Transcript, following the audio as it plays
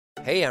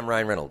Hey, I'm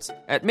Ryan Reynolds.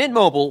 At Mint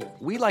Mobile,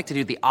 we like to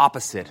do the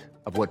opposite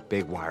of what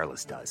Big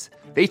Wireless does.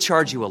 They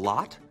charge you a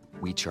lot,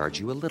 we charge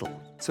you a little.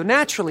 So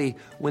naturally,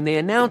 when they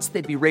announced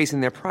they'd be raising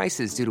their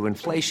prices due to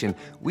inflation,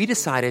 we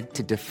decided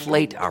to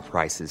deflate our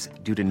prices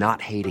due to not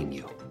hating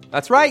you.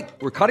 That's right.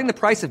 We're cutting the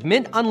price of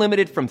Mint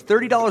Unlimited from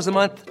 $30 a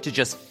month to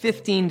just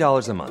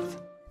 $15 a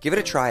month. Give it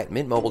a try at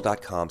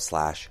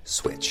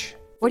mintmobile.com/switch.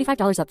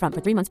 $45 up front for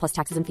 3 months plus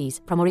taxes and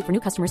fees. Promo rate for new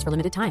customers for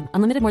limited time.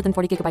 Unlimited more than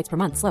 40 gigabytes per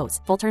month. Slows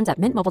full terms at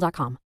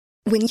mintmobile.com.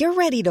 When you're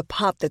ready to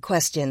pop the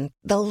question,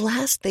 the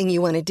last thing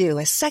you want to do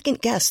is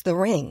second-guess the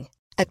ring.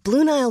 At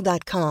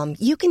BlueNile.com,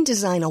 you can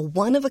design a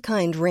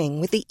one-of-a-kind ring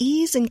with the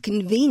ease and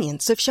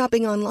convenience of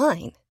shopping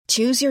online.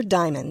 Choose your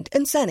diamond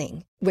and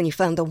setting. When you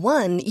find the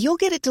one, you'll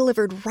get it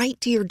delivered right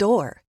to your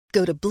door.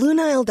 Go to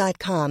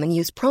BlueNile.com and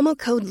use promo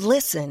code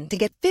LISTEN to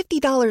get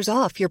 $50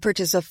 off your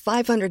purchase of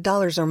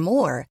 $500 or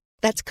more.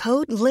 That's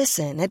code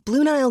LISTEN at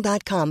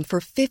BlueNile.com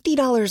for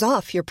 $50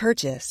 off your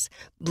purchase.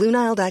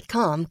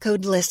 BlueNile.com,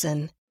 code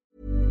LISTEN.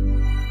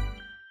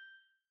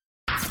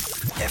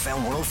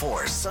 FM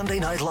 104 Sunday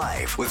Night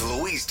Live with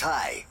Louise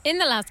Ty. In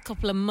the last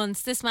couple of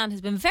months, this man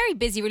has been very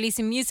busy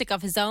releasing music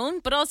of his own,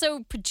 but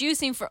also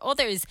producing for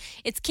others.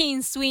 It's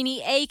Cian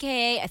Sweeney,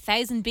 aka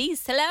 1000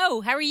 Beasts.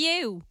 Hello, how are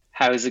you?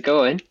 How's it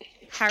going?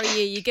 How are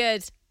you? You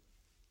good?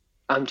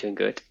 I'm doing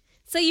good.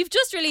 So you've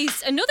just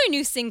released another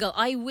new single,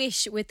 I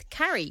Wish, with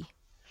Carrie.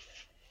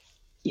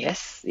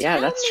 Yes, yeah,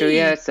 Tell that's me. true.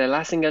 Yeah, it's the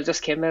last single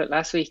just came out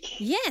last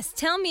week. Yes,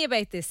 tell me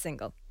about this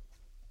single.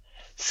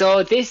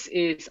 So this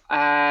is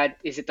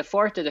it the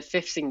fourth or the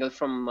fifth single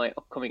from my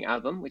upcoming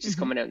album, which is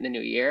coming out in the new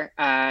year.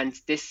 And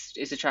this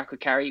is a track with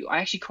Carrie.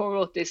 I actually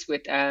co-wrote this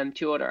with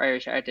two other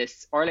Irish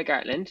artists, Orla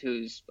Gartland,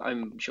 who's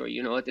I'm sure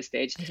you know at this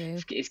stage, I do.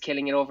 is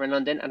killing it over in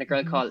London, and a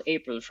girl called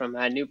April from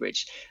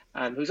Newbridge,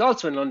 who's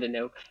also in London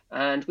now.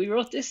 And we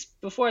wrote this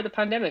before the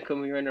pandemic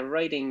when we were on a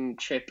writing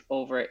trip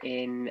over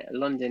in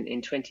London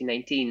in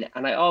 2019,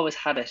 and I always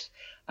had it.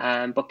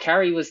 But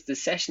Carrie was the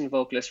session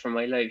vocalist for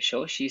my live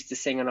show. She used to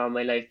sing on all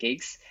my live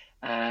gigs.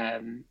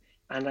 And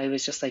I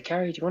was just like,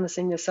 Carrie, do you want to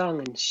sing this song?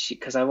 And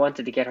because I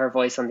wanted to get her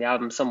voice on the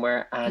album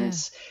somewhere. And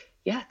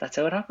yeah, that's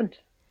how it happened.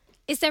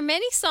 Is there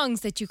many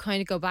songs that you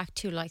kind of go back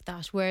to like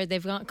that, where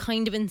they've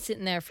kind of been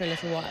sitting there for a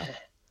little while?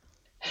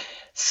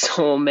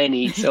 So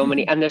many.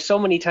 And there's so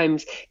many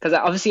times, because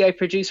obviously I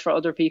produce for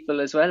other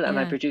people as well, and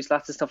I produce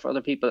lots of stuff for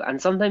other people,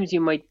 and sometimes you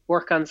might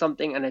work on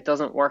something and it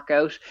doesn't work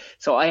out.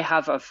 So I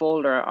have a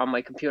folder on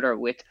my computer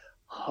with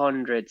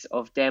hundreds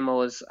of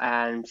demos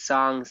and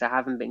songs that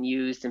haven't been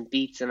used and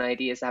beats and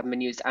ideas that haven't been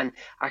used. And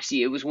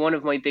actually it was one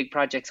of my big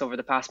projects over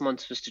the past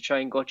months, was to try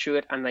and go through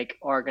it and like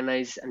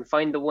organize and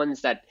find the ones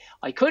that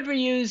I could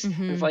reuse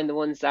and find the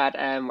ones that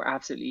were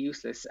absolutely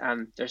useless.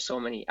 There's so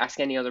many.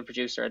 Ask any other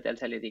producer, they'll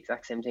tell you the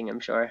exact same thing,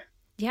 I'm sure.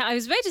 Yeah, I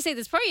was about to say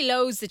there's probably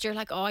loads that you're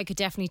like, oh, I could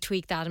definitely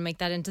tweak that and make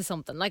that into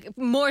something. Like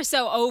more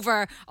so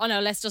over, oh no,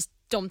 let's just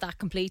dump that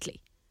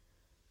completely.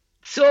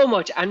 So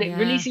much. And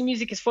releasing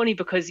music is funny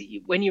because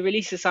when you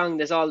release a song,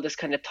 there's all this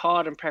kind of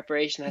thought and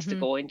preparation has to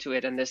go into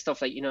it, and there's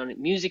stuff like,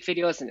 music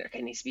videos, and there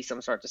needs to be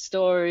some sort of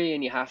story,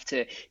 and you have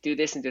to do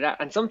this and do that.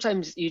 And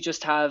sometimes you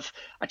just have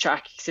a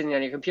track sitting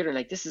on your computer and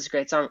like, this is a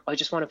great song, I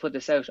just want to put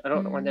this out. I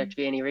don't want there to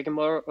be any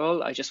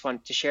rigmarole, I just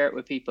want to share it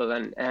with people.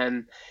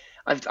 And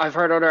I've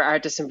heard other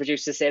artists and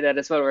producers say that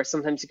as well, where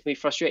sometimes it can be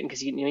frustrating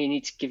because you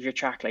need to give your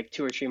track like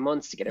 2 or 3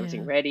 months to get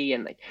everything ready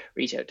and like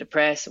reach out to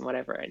press and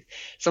whatever. And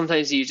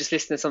sometimes you just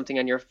listen to something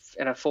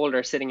in a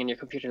folder sitting in your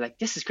computer like,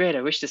 this is great,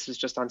 I wish this was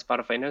just on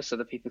Spotify now so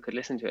that people could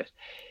listen to it.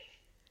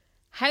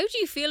 How do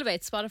you feel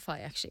about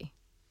Spotify actually?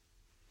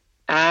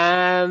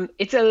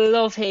 It's a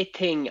love-hate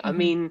thing. I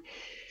mean,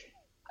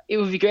 it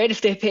would be great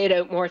if they paid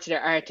out more to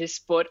their artists,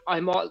 but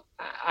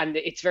and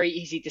it's very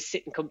easy to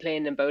sit and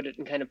complain about it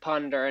and kind of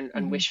ponder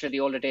and wish for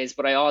the older days.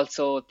 But I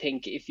also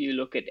think if you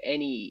look at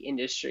any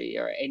industry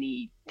or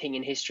anything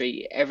in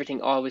history,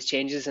 everything always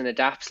changes and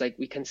adapts. Like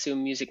we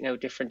consume music now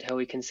different to how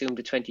we consumed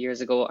it 20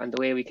 years ago, and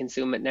the way we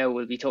consume it now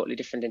will be totally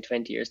different in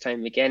 20 years'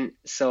 time again.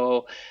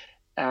 So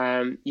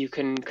you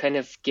can kind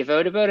of give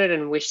out about it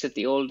and wish that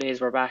the old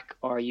days were back,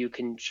 or you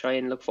can try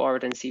and look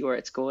forward and see where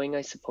it's going,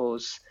 I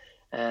suppose.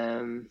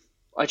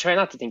 I try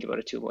not to think about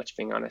it too much,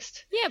 being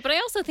honest. Yeah, but I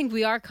also think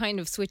we are kind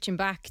of switching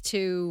back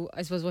to,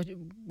 I suppose,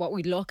 what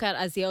we look at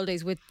as the old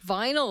days with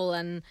vinyl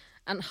and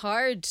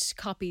hard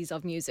copies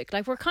of music.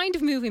 Like we're kind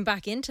of moving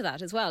back into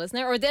that as well, isn't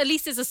there? Or at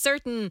least there's a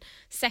certain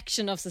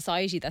section of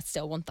society that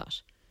still want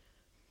that.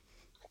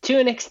 To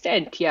an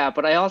extent, yeah.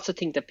 But I also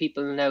think that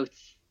people now,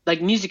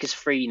 like music is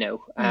free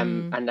now,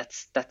 and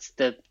that's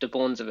the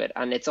bones of it.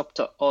 And it's up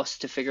to us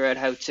to figure out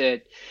how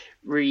to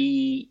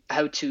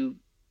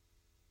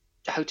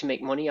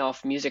make money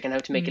off music and how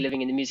to make a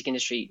living in the music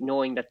industry,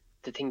 knowing that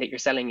the thing that you're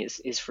selling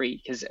is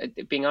free, because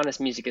being honest,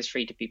 music is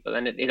free to people,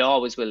 and it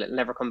always will. It'll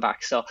never come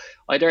back. So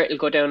either it'll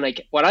go down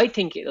like what I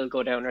think it'll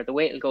go down, or the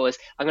way it'll go is,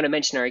 I'm going to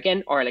mention her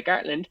again. Orla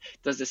Gartland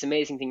does this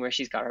amazing thing where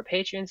she's got her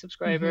Patreon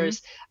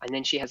subscribers, and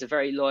then she has a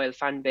very loyal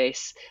fan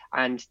base,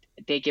 and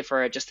they give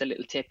her just a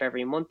little tip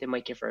every month. They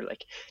might give her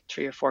like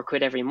 3 or 4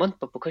 quid every month,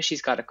 but because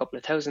she's got a couple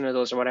of thousand of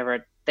those or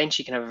whatever, then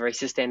she can have a very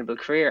sustainable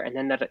career, and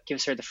then that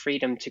gives her the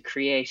freedom to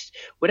create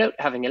without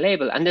having a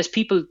label. And there's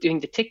people doing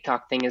the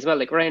TikTok thing as well,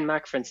 like Ryan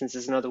Mack, for instance,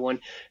 is another one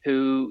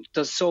who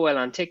does so well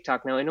on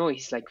TikTok. Now I know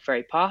he's like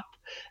very pop,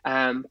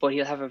 but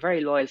he'll have a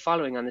very loyal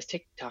following on his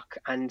TikTok,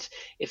 and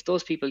if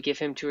those people give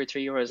him €2 or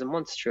 €3 a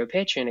month through a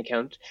Patreon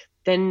account,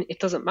 then it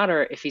doesn't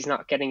matter if he's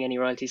not getting any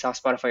royalties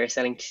off Spotify or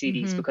selling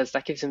CDs, because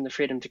that gives him the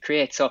freedom to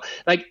create. So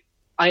like,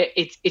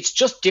 it's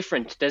just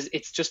different.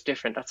 It's just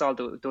different. That's all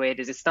the way it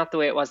is. It's not the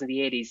way it was in the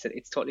 80s.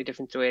 It's totally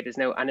different the way it is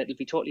now, and it'll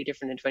be totally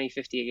different in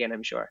 2050 again,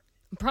 I'm sure.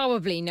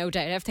 Probably, no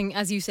doubt. Everything,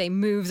 as you say,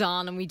 moves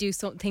on, and we do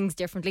some things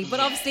differently.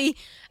 But obviously,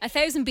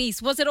 1,000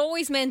 Beasts, was it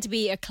always meant to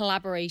be a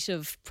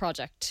collaborative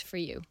project for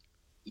you?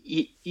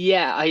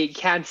 Yeah, I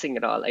can't sing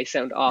at all. I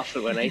sound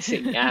awful when I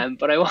sing,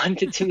 but I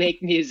wanted to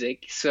make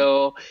music.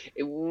 So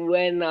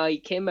when I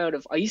came out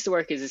of, I used to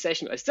work as a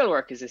session, I still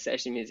work as a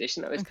session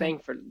musician. I was playing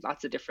for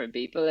lots of different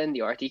people in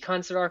the RT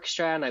Concert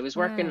Orchestra, and I was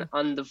working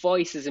on The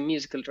Voice as a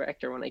musical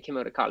director when I came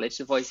out of college,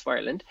 The Voice of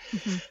Ireland,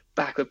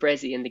 back with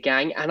Brezzy and the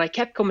gang. And I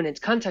kept coming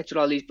into contact with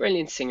all these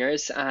brilliant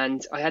singers,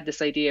 and I had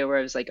this idea where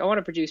I was like, I want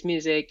to produce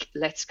music.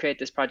 Let's create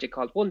this project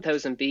called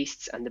 1,000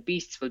 Beasts, and the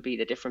Beasts will be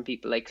the different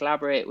people I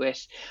collaborate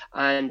with.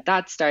 And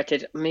that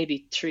started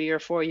maybe 3 or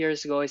 4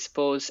 years ago, I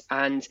suppose,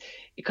 and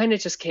it kind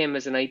of just came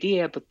as an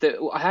idea. But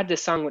I had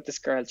this song with this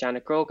girl,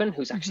 Janet Grogan,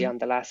 who's actually on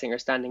The Last Singer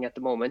Standing at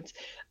the moment,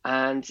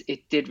 and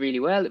it did really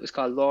well. It was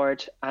called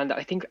Lord, and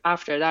I think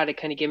after that it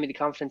kind of gave me the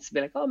confidence to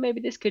be like, oh,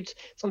 maybe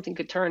something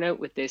could turn out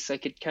with this. I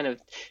could kind of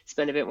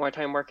spend a bit more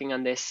time working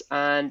on this.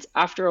 And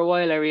after a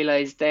while I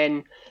realized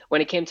then,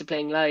 when it came to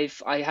playing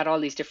live, I had all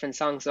these different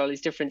songs, all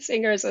these different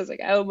singers. I was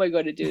like, how am I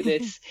going to do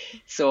this?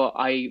 So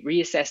I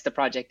reassessed the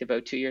project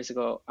about 2 years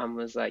ago and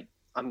was like,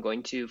 I'm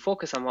going to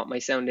focus on what my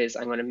sound is.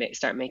 I'm going to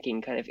start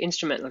making kind of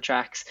instrumental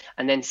tracks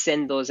and then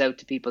send those out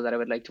to people that I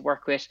would like to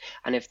work with.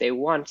 And if they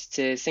want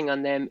to sing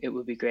on them, it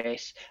would be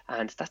great.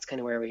 And that's kind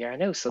of where we are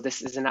now. So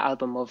this is an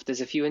album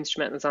there's a few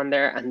instrumentals on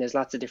there, and there's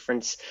lots of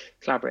different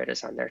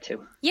collaborators on there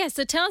too. Yeah,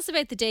 so tell us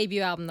about the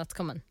debut album that's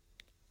coming.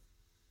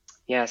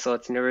 Yeah, so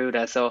it's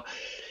Neruda. So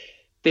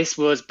this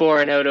was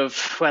born out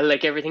of, well,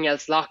 like everything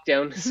else,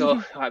 lockdown.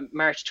 So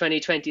March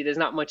 2020, there's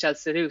not much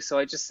else to do. So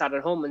I just sat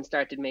at home and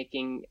started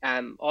making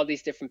all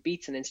these different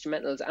beats and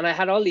instrumentals. And I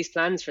had all these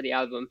plans for the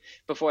album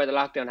before the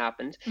lockdown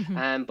happened,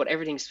 but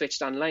everything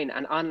switched online.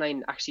 And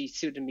online actually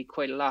suited me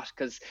quite a lot,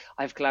 because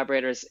I have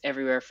collaborators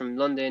everywhere from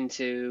London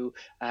to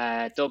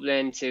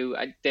Dublin to,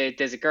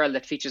 there's a girl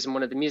that features in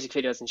one of the music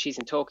videos, and she's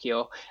in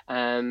Tokyo.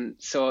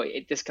 So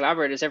there's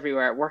collaborators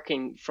everywhere.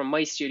 Working from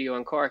my studio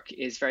in Cork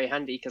is very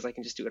handy, because I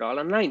can just do it all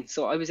online.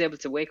 So I was able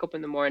to wake up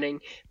in the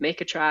morning,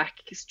 make a track,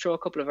 throw a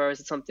couple of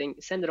hours at something,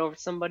 send it over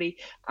to somebody,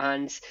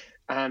 and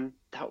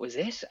that was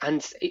it.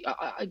 And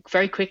I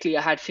very quickly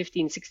I had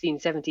 15, 16,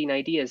 17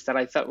 ideas that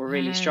I felt were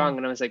really strong,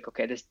 and I was like,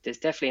 okay, there's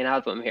definitely an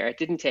album here. It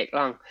didn't take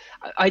long.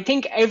 I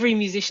think every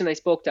musician I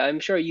spoke to, I'm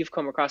sure you've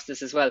come across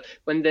this as well,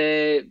 when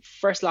the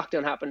first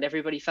lockdown happened,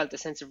 everybody felt a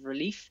sense of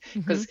relief,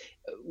 because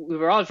we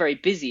were all very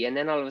busy, and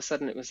then all of a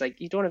sudden it was like,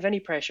 you don't have any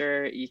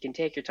pressure, you can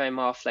take your time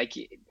off. Like,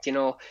 you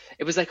know,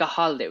 it was like a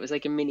holiday. It was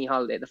like a mini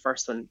holiday, the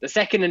first one. The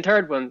second and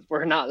third one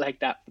were not like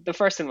that, but the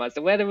first one was.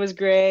 The weather was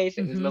great,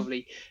 it was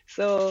lovely.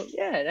 So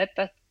yeah,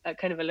 that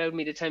kind of allowed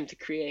me the time to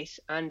create,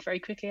 and very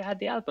quickly I had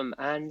the album,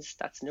 and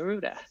that's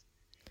Neruda.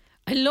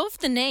 I love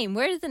the name.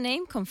 Where did the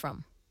name come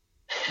from?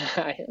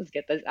 I always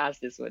get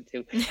asked this one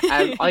too.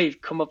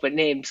 I've come up with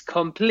names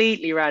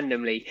completely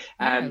randomly,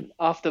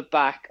 off the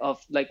back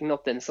of like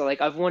nothing. So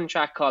like I've one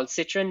track called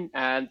Citron,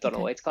 don't know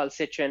why it's called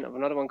Citron. I've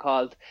another one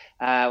called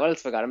what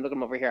else have I got? I'm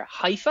looking over here.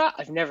 Haifa.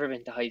 I've never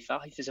been to Haifa.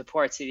 Haifa's a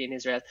port city in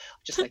Israel. I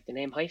just like the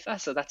name Haifa,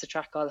 so that's a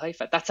track called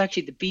Haifa. That's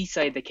actually the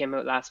B-side that came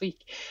out last week.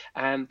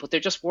 But they're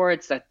just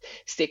words that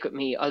stick with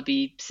me. I'll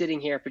be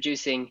sitting here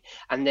producing,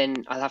 and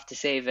then I'll have to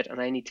save it,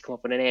 and I need to come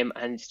up with a name,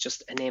 and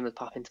just a name will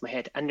pop into my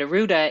head. And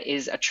Neruda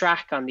is a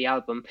track on the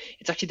album.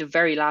 It's actually the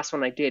very last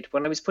one I did.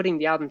 When I was putting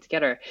the album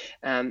together,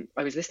 I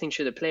was listening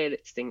through the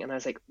playlist and I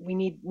was like, we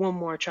need one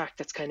more track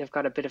that's kind of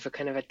got a bit of a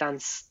kind of a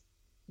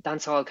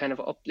dancehall kind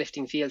of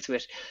uplifting feel to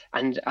it.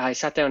 And I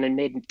sat down and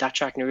made that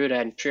track Neruda,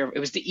 and it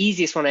was the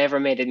easiest one I ever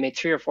made. It made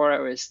 3 or 4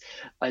 hours.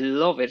 I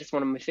love it. It's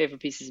one of my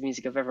favorite pieces of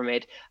music I've ever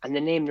made. And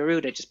the name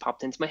Neruda just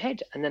popped into my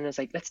head, and then I was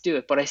like, let's do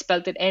it. But I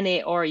spelled it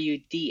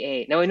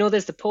Naruda. Now I know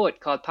there's the poet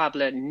called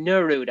Pablo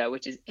Neruda,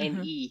 which is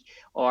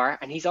N-E-R,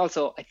 and he's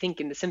also, I think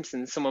in The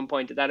Simpsons, someone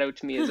pointed that out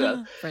to me as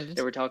well.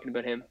 They were talking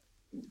about him.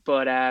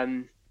 But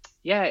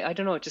yeah, I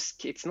don't know.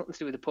 It's nothing to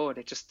do with the poet.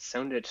 It just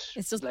sounded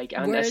like,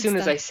 and as soon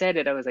as I said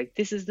it, I was like,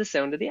 this is the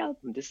sound of the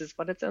album. This is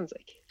what it sounds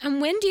like.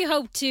 And when do you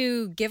hope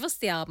to give us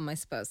the album, I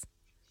suppose?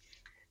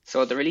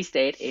 So the release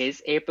date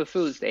is April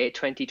Fool's Day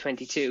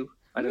 2022.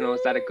 I don't know,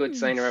 is that a good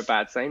sign or a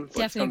bad sign? But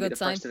Definitely a good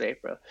sign. It's going to be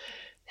the 1st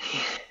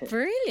of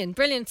April.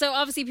 Brilliant. So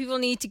obviously people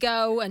need to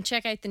go and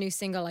check out the new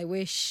single, I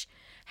Wish.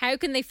 How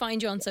can they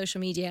find you on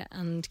social media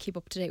and keep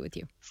up to date with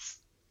you?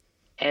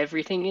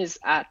 Everything is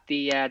at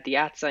the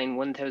 @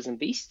 1000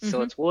 Beasts.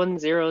 So it's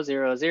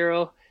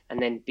 1000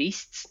 and then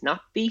Beasts,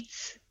 not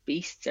Beats.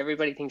 Beasts.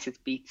 Everybody thinks it's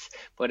Beats,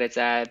 but it's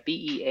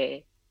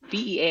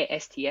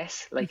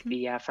BEASTS, like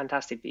the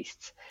Fantastic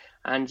Beasts.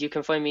 And you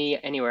can find me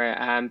anywhere.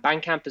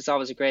 Bandcamp is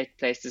always a great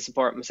place to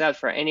support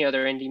myself or any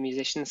other indie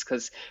musicians,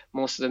 because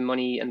most of the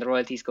money and the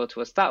royalties go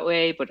to us that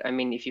way. But I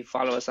mean, if you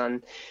follow us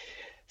on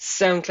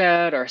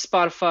SoundCloud or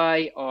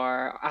Spotify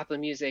or Apple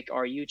Music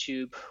or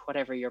YouTube,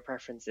 whatever your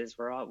preference is,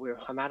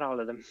 I'm at all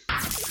of them.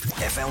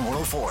 FM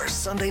 104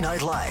 Sunday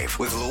Night Live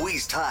with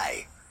Louise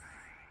Ty.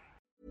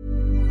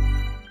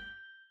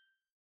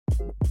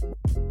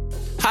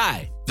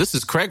 Hi, this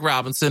is Craig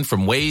Robinson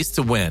from Ways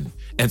to Win,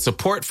 and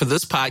support for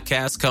this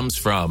podcast comes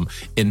from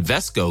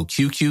Invesco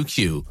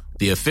QQQ,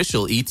 the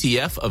official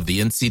ETF of the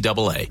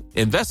NCAA.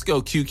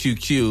 Invesco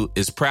QQQ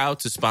is proud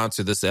to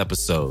sponsor this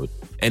episode,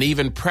 and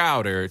even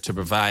prouder to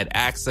provide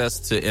access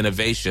to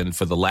innovation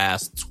for the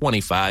last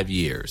 25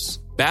 years.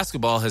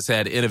 Basketball has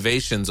had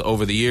innovations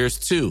over the years,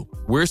 too.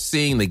 We're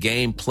seeing the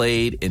game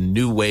played in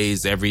new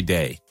ways every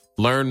day.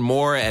 Learn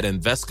more at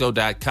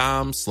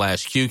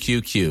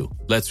Invesco.com/QQQ.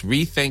 Let's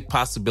rethink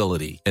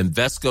possibility.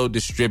 Invesco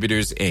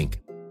Distributors, Inc.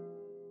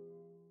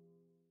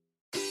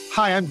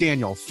 Hi, I'm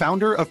Daniel,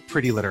 founder of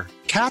Pretty Litter.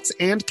 Cats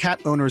and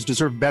cat owners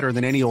deserve better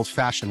than any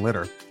old-fashioned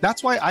litter.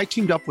 That's why I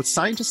teamed up with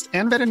scientists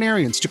and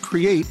veterinarians to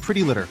create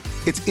Pretty Litter.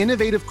 Its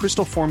innovative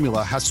crystal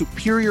formula has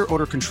superior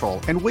odor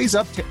control and weighs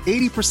up to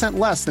 80%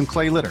 less than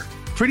clay litter.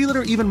 Pretty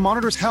Litter even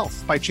monitors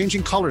health by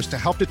changing colors to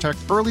help detect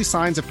early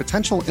signs of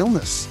potential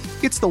illness.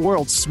 It's the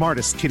world's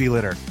smartest kitty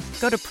litter.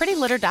 Go to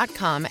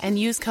prettylitter.com and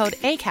use code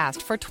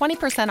ACAST for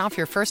 20% off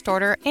your first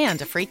order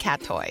and a free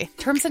cat toy.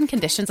 Terms and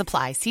conditions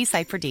apply. See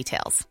site for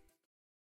details.